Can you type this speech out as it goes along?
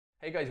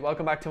Hey guys,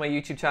 welcome back to my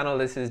YouTube channel.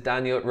 This is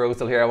Daniel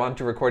Rosehill here. I want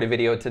to record a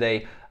video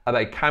today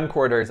about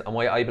camcorders and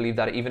why I believe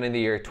that even in the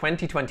year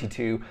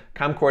 2022,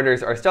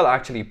 camcorders are still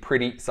actually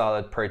pretty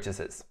solid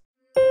purchases.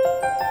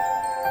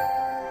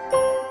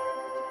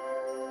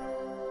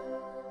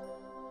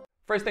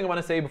 First thing I want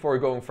to say before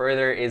going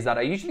further is that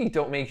I usually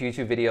don't make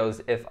YouTube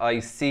videos if I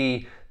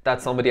see that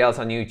somebody else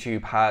on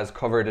YouTube has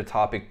covered a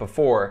topic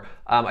before.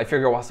 I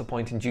figure what's the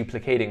point in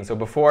duplicating? So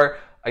before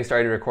I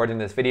started recording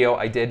this video,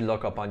 I did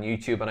look up on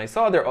YouTube and I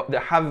saw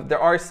there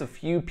are a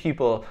few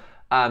people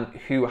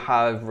who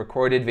have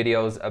recorded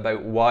videos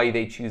about why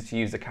they choose to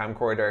use a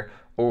camcorder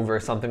over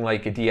something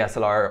like a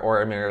DSLR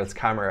or a mirrorless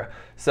camera.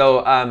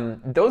 So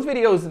those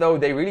videos though,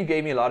 they really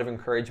gave me a lot of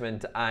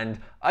encouragement,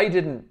 and I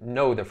didn't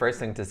know. The first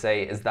thing to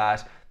say is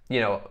that, you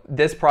know,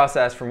 this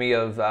process for me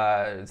of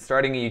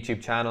starting a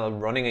YouTube channel,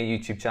 running a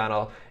YouTube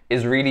channel,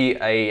 is really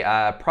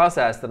a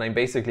process that I'm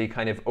basically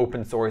kind of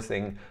open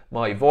sourcing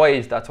my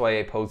voyage. That's why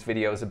I post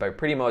videos about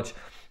pretty much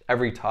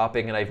every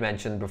topic, and I've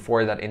mentioned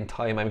before that in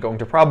time I'm going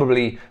to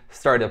probably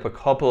start up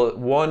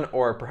one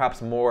or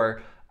perhaps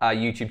more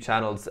YouTube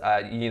channels,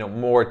 you know,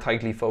 more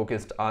tightly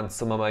focused on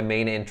some of my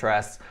main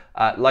interests,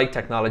 like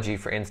technology,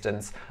 for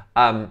instance.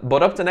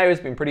 But up to now,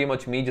 it's been pretty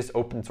much me just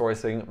open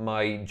sourcing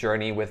my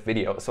journey with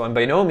video. So I'm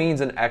by no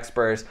means an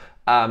expert,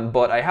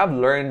 but I have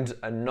learned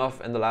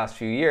enough in the last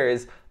few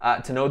years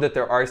to know that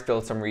there are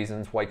still some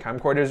reasons why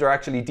camcorders are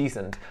actually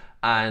decent.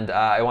 And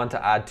I want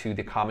to add to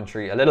the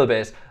commentary a little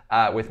bit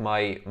with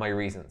my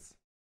reasons.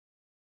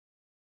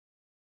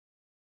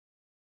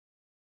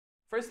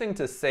 First thing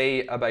to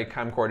say about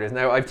camcorders.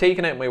 Now, I've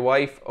taken out, my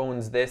wife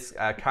owns this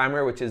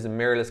camera, which is a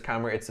mirrorless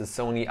camera. It's a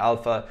Sony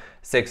Alpha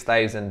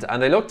 6000.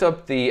 And I looked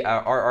up the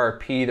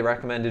RRP, the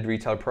recommended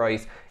retail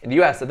price in the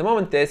US. At the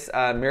moment, this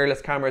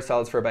mirrorless camera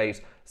sells for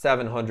about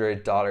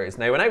 $700.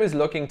 Now, when I was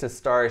looking to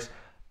start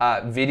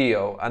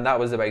video, and that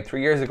was about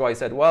 3 years ago, I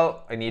said,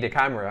 well, I need a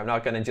camera. I'm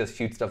not gonna just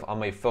shoot stuff on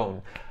my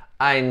phone.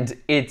 And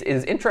it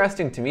is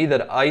interesting to me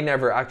that I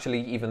never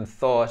actually even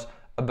thought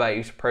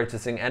about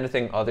purchasing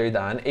anything other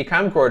than a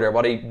camcorder.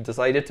 What I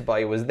decided to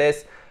buy was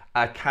this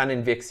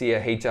Canon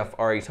Vixia HF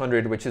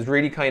R800, which is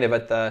really kind of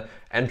at the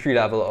entry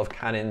level of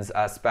Canon's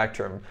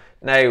spectrum.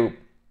 Now,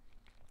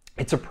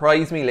 it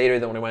surprised me later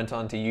that when I went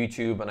onto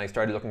YouTube and I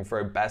started looking for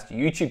a best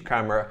YouTube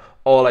camera,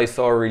 all I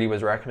saw really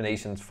was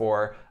recommendations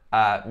for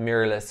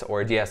mirrorless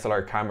or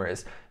DSLR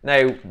cameras.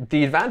 Now,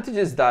 the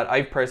advantages that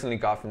I've personally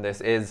got from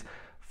this is,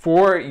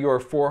 for your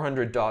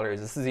 $400,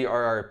 this is the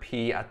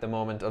RRP at the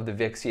moment of the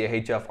Vixia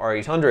HF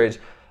R800,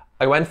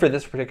 I went for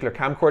this particular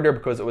camcorder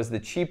because it was the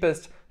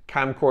cheapest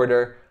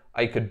camcorder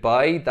I could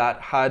buy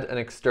that had an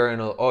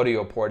external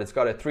audio port. It's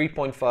got a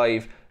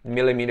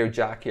 3.5mm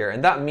jack here,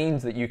 and that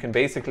means that you can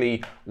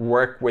basically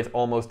work with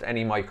almost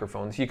any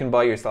microphones. You can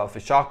buy yourself a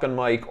shotgun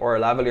mic or a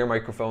lavalier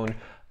microphone,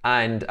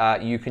 and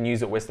you can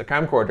use it with the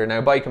camcorder.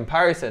 Now, by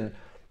comparison,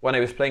 when I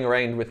was playing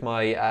around with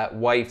my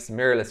wife's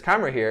mirrorless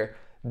camera here,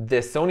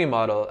 this Sony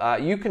model,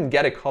 you can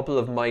get a couple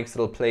of mics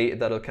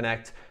that'll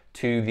connect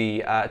to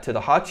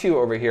the hot shoe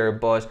over here,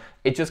 but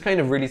it just kind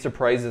of really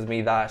surprises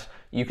me that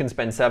you can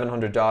spend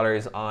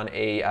 $700 on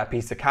a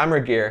piece of camera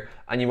gear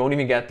and you won't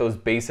even get those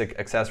basic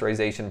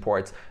accessorization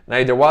ports.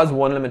 Now, there was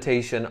one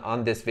limitation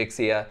on this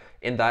Vixia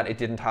in that it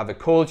didn't have a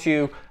cold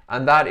shoe,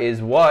 and that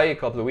is why a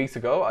couple of weeks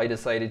ago I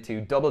decided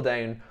to double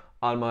down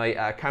on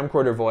my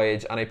camcorder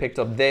voyage, and I picked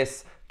up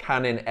this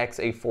Canon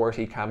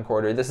XA40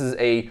 camcorder. This is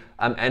a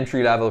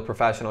entry-level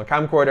professional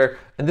camcorder,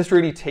 and this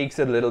really takes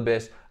it a little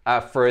bit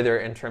further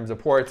in terms of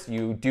ports.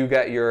 You do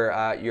get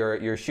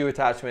your shoe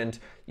attachment,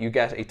 you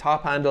get a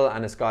top handle,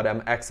 and it's got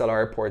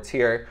XLR ports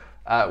here,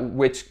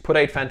 which put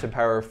out phantom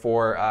power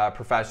for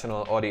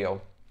professional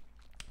audio.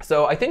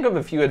 So I think of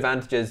a few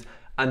advantages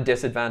and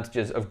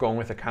disadvantages of going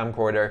with a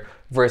camcorder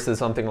versus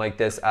something like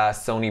this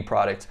Sony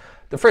product.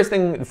 The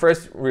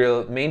first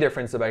real main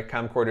difference about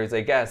camcorders, I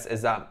guess,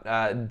 is that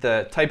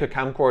the type of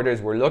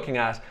camcorders we're looking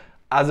at,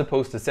 as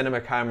opposed to cinema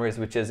cameras,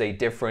 which is a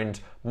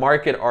different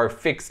market, are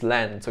fixed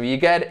lens. So you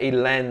get a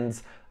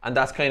lens and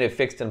that's kind of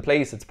fixed in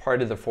place. It's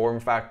part of the form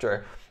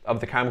factor of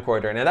the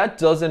camcorder. Now, that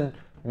doesn't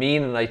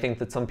mean, and I think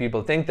that some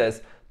people think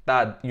this,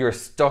 that you're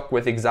stuck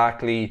with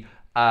exactly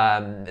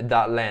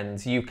that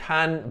lens. You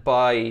can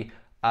buy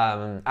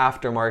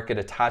aftermarket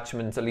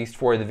attachments, at least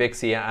for the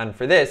Vixia and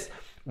for this,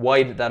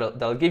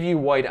 that'll give you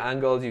wide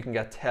angles. You can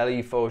get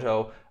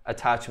telephoto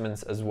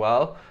attachments as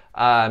well.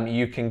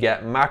 You can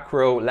get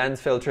macro lens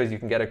filters. You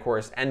can get, of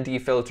course,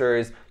 ND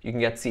filters. You can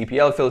get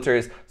CPL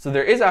filters. So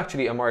there is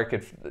actually a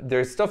market.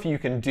 There's stuff you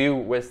can do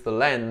with the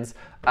lens.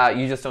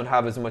 You just don't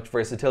have as much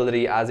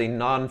versatility as a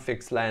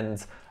non-fixed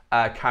lens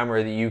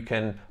camera, that you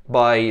can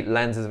buy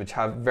lenses which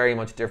have very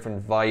much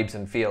different vibes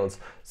and feels.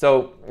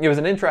 So it was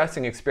an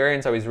interesting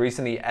experience. I was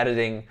recently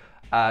editing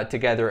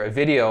together a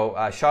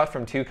video shot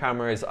from two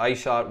cameras. I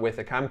shot with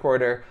a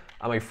camcorder,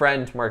 and my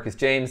friend Marcus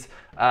James,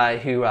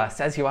 who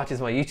says he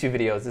watches my YouTube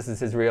videos, this is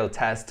his real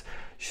test,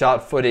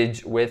 shot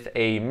footage with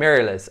a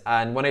mirrorless.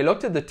 And when I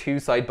looked at the two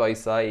side by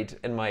side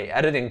in my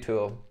editing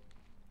tool,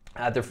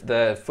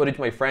 the footage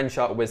my friend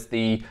shot was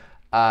the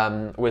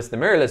with the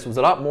mirrorless was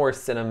a lot more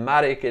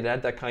cinematic. It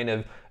had that kind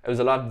of, it was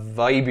a lot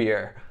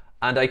vibier.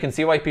 And I can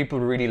see why people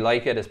really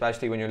like it,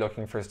 especially when you're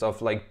looking for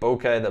stuff like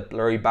bokeh, the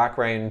blurry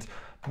background.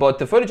 But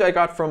the footage I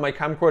got from my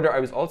camcorder, I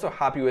was also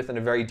happy with in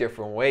a very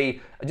different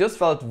way. It just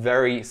felt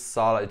very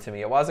solid to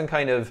me. It wasn't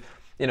kind of,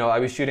 you know, I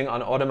was shooting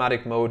on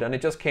automatic mode and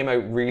it just came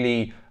out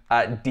really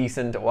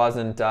decent. It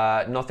wasn't,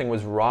 nothing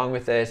was wrong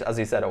with it. As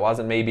I said, it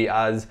wasn't maybe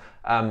as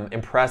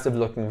impressive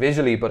looking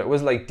visually, but it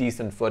was like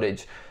decent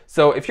footage.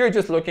 So if you're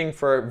just looking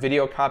for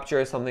video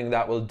capture, something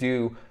that will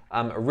do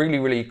a really,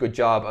 really good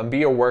job and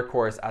be a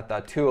workhorse at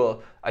that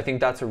tool, I think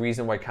that's a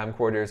reason why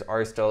camcorders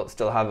are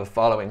still have a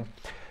following.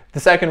 The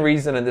second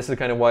reason, and this is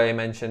kind of why I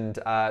mentioned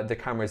the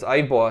cameras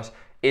I bought,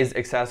 is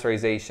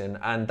accessorization.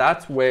 And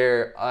that's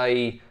where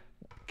I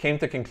came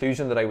to the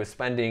conclusion that I was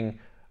spending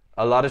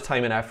a lot of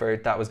time and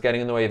effort that was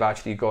getting in the way of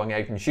actually going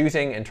out and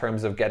shooting, in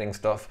terms of getting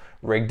stuff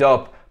rigged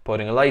up,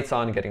 putting lights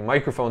on, getting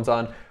microphones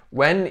on.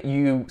 When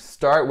you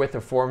start with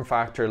a form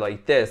factor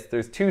like this,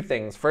 there's two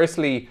things.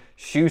 Firstly,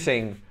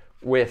 shooting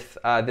with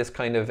this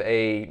kind of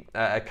a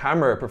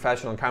camera, a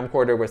professional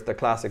camcorder with the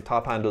classic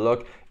top handle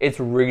look, it's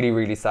really,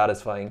 really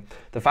satisfying.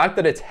 The fact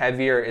that it's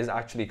heavier is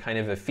actually kind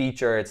of a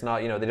feature. It's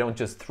not, you know, they don't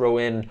just throw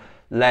in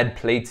lead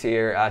plates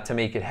here to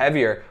make it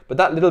heavier, but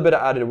that little bit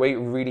of added weight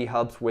really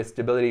helps with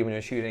stability when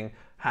you're shooting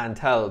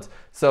handheld.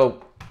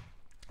 So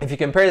if you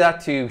compare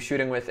that to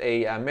shooting with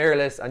a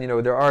mirrorless, and you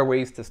know, there are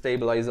ways to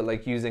stabilize it,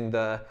 like using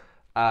the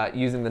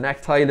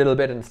necktie a little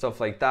bit and stuff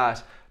like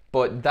that.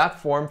 But that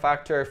form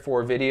factor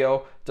for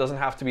video doesn't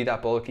have to be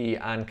that bulky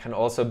and can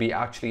also be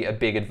actually a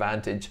big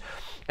advantage.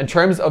 In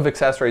terms of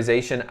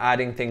accessorization,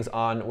 adding things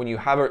on, when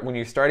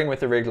you're starting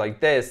with a rig like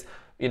this,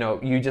 you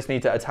know, you just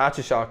need to attach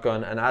a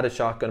shotgun and add a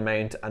shotgun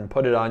mount and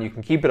put it on. You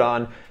can keep it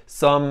on.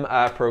 Some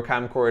pro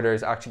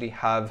camcorders actually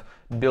have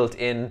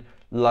built-in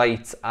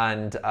lights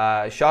and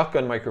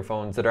shotgun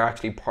microphones that are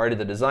actually part of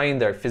the design.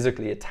 They're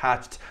physically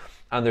attached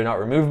and they're not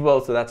removable,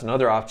 so that's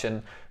another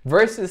option.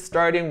 Versus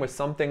starting with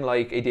something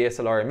like a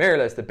DSLR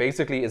mirrorless that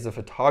basically is a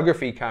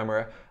photography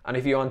camera, and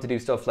if you want to do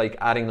stuff like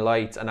adding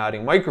lights and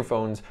adding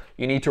microphones,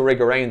 you need to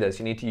rig around this.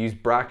 You need to use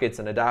brackets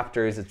and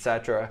adapters,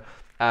 etc.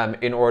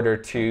 In order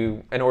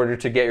to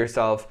get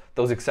yourself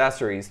those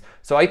accessories.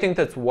 So I think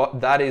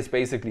that is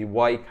basically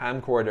why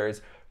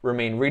camcorders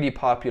remain really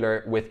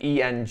popular with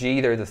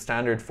ENG. They're the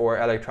standard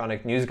for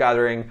electronic news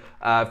gathering,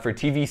 for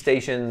TV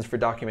stations, for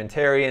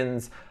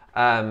documentarians.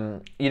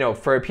 You know,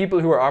 for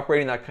people who are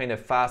operating that kind of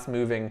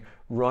fast-moving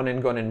run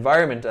and gun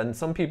environment. And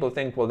some people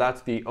think, well,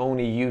 that's the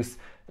only use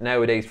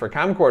nowadays for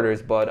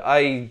camcorders, but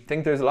I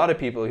think there's a lot of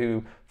people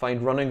who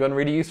find run and gun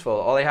really useful.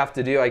 All I have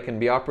to do, I can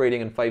be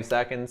operating in 5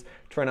 seconds,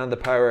 turn on the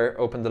power,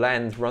 open the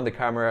lens, run the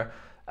camera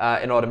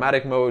in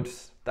automatic mode.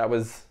 That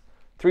was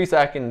 3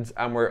 seconds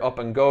and we're up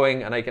and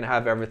going, and I can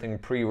have everything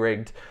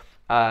pre-rigged.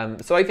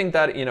 So I think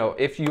that, you know,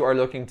 if you are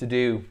looking to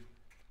do,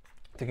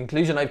 the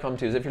conclusion I've come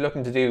to is if you're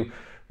looking to do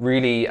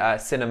really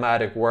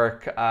cinematic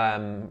work,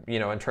 you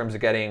know, in terms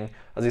of getting,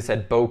 as I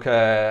said,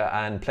 bokeh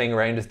and playing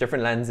around with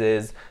different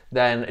lenses,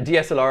 then a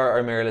DSLR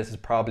or mirrorless is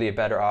probably a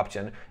better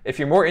option. If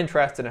you're more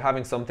interested in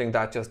having something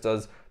that just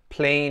does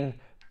plain,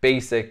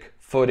 basic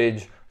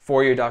footage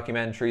for your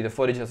documentary, the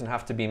footage doesn't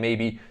have to be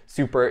maybe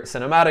super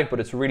cinematic,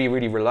 but it's really,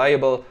 really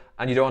reliable,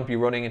 and you don't want to be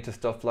running into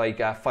stuff like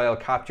file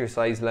capture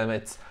size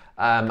limits,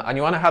 and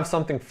you want to have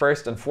something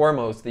first and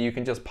foremost that you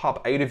can just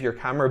pop out of your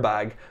camera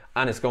bag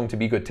and it's going to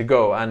be good to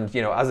go. And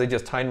you know, as I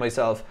just timed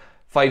myself,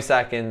 5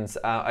 seconds,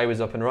 I was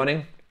up and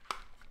running.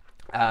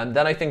 And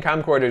then I think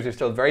camcorders are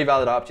still very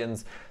valid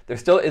options. There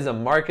still is a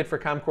market for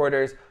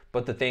camcorders,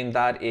 but the thing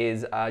that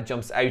is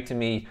jumps out to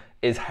me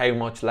is how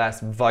much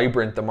less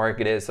vibrant the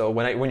market is. So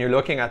when you're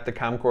looking at the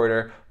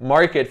camcorder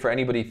market for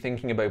anybody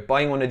thinking about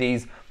buying one of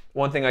these,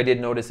 one thing I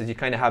did notice is you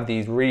kind of have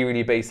these really,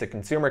 really basic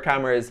consumer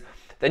cameras.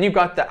 Then you've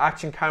got the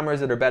action cameras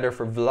that are better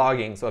for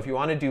vlogging. So if you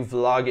want to do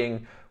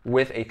vlogging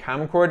with a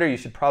camcorder, you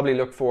should probably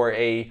look for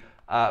a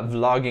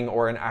vlogging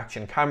or an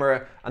action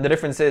camera. And the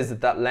difference is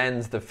that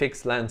lens, the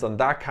fixed lens on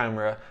that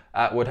camera,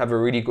 would have a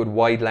really good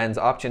wide lens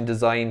option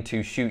designed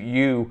to shoot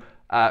you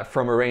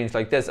from a range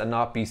like this and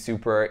not be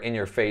super in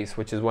your face,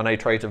 which is when I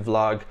try to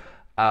vlog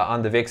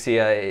on the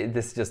Vixia,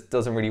 this just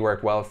doesn't really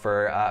work well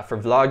for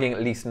vlogging,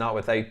 at least not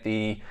without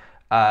the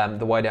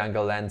wide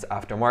angle lens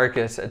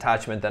aftermarket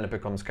attachment. Then it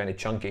becomes kind of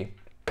chunky.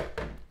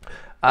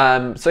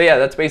 So yeah,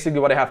 that's basically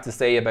what I have to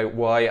say about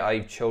why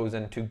I've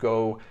chosen to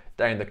go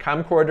down the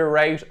camcorder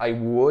route. I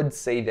would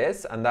say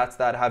this, and that's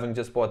that having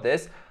just bought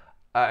this,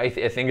 I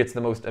think it's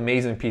the most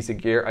amazing piece of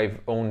gear I've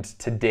owned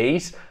to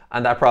date,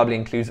 and that probably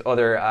includes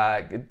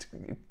other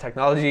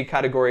technology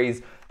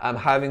categories.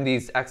 Having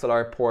these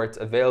XLR ports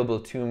available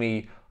to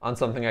me on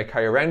something I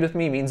carry around with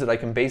me means that I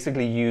can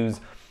basically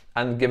use,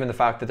 and given the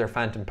fact that they're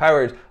phantom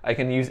powered, I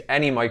can use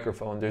any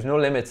microphone. There's no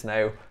limits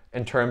now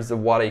in terms of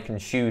what I can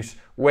shoot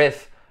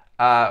with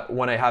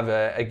when I have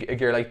a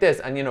gear like this.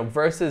 And you know,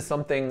 versus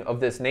something of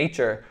this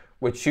nature,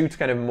 which shoots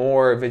kind of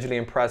more visually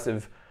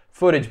impressive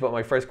footage. But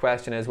my first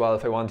question is, well,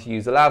 if I want to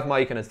use a lav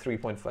mic and it's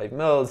 3.5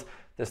 mils,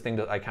 this thing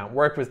that I can't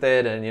work with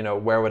it, and you know,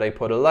 where would I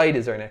put a light?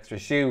 Is there an extra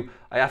shoe?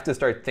 I have to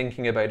start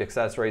thinking about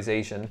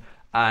accessorization.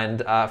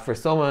 And for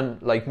someone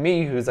like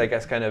me, who's I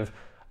guess kind of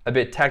a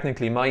bit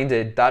technically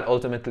minded, that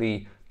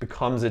ultimately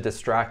becomes a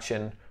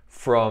distraction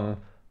from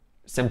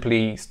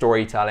simply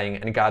storytelling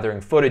and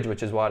gathering footage,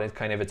 which is what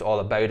it's all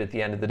about at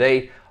the end of the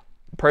day.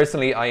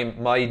 Personally,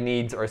 my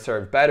needs are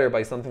served better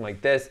by something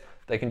like this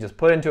that I can just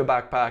put into a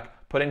backpack,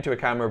 put into a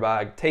camera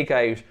bag, take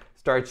out,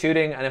 start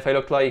shooting, and if I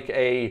look like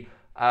a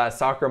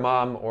soccer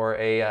mom or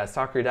a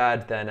soccer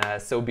dad, then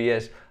so be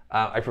it.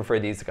 I prefer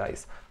these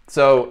guys.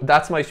 So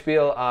that's my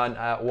spiel on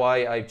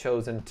why I've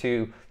chosen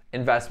to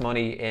invest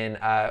money in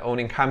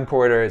owning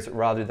camcorders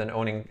rather than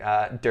owning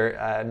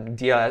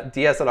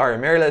DSLR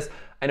and mirrorless.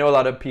 I know a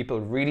lot of people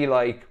really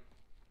like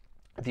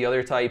the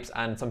other types,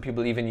 and some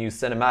people even use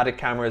cinematic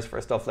cameras for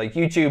stuff like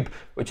YouTube,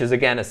 which is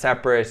again a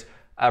separate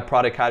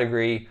product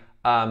category.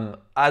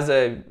 As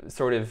a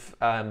sort of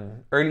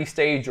early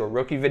stage or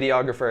rookie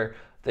videographer,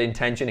 the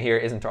intention here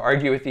isn't to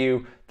argue with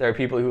you. There are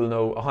people who will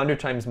know 100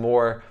 times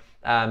more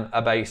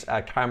about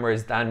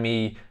cameras than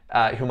me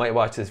who might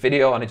watch this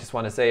video, and I just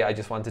want to say I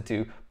just wanted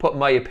to put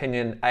my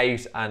opinion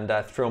out and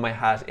throw my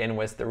hat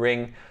into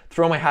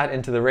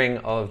the ring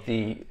of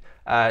the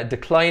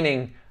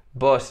declining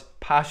but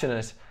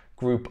passionate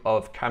group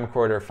of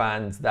camcorder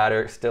fans that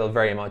are still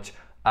very much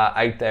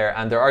out there.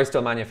 And there are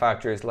still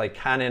manufacturers like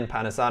Canon,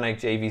 Panasonic,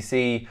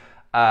 JVC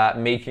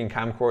making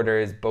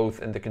camcorders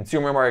both in the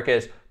consumer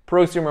market,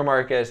 prosumer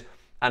market,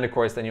 and of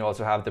course then you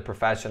also have the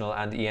professional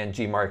and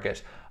ENG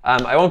market.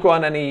 I won't go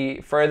on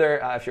any further.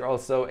 If you're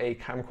also a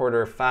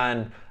camcorder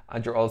fan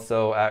and you're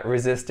also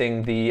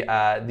resisting the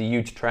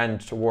huge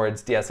trend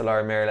towards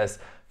DSLR mirrorless,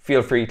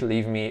 feel free to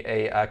leave me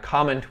a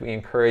comment. We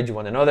encourage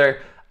one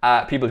another.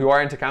 People who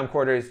are into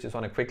camcorders, just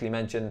want to quickly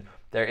mention,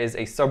 there is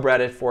a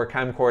subreddit for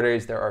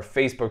camcorders. There are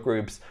Facebook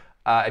groups.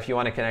 If you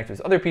want to connect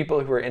with other people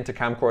who are into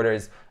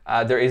camcorders,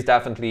 there is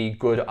definitely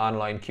good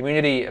online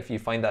community if you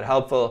find that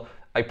helpful.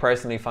 I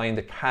personally find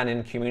the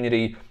Canon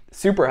community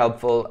super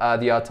helpful.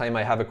 The odd time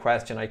I have a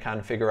question I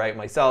can't figure out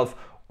myself,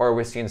 or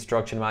with the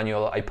instruction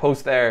manual, I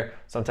post there.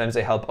 Sometimes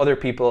I help other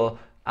people,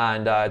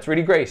 and it's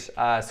really great.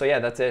 So yeah,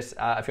 that's it.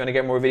 If you want to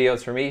get more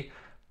videos from me,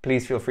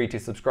 please feel free to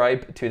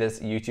subscribe to this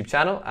YouTube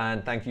channel,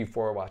 and thank you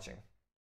for watching.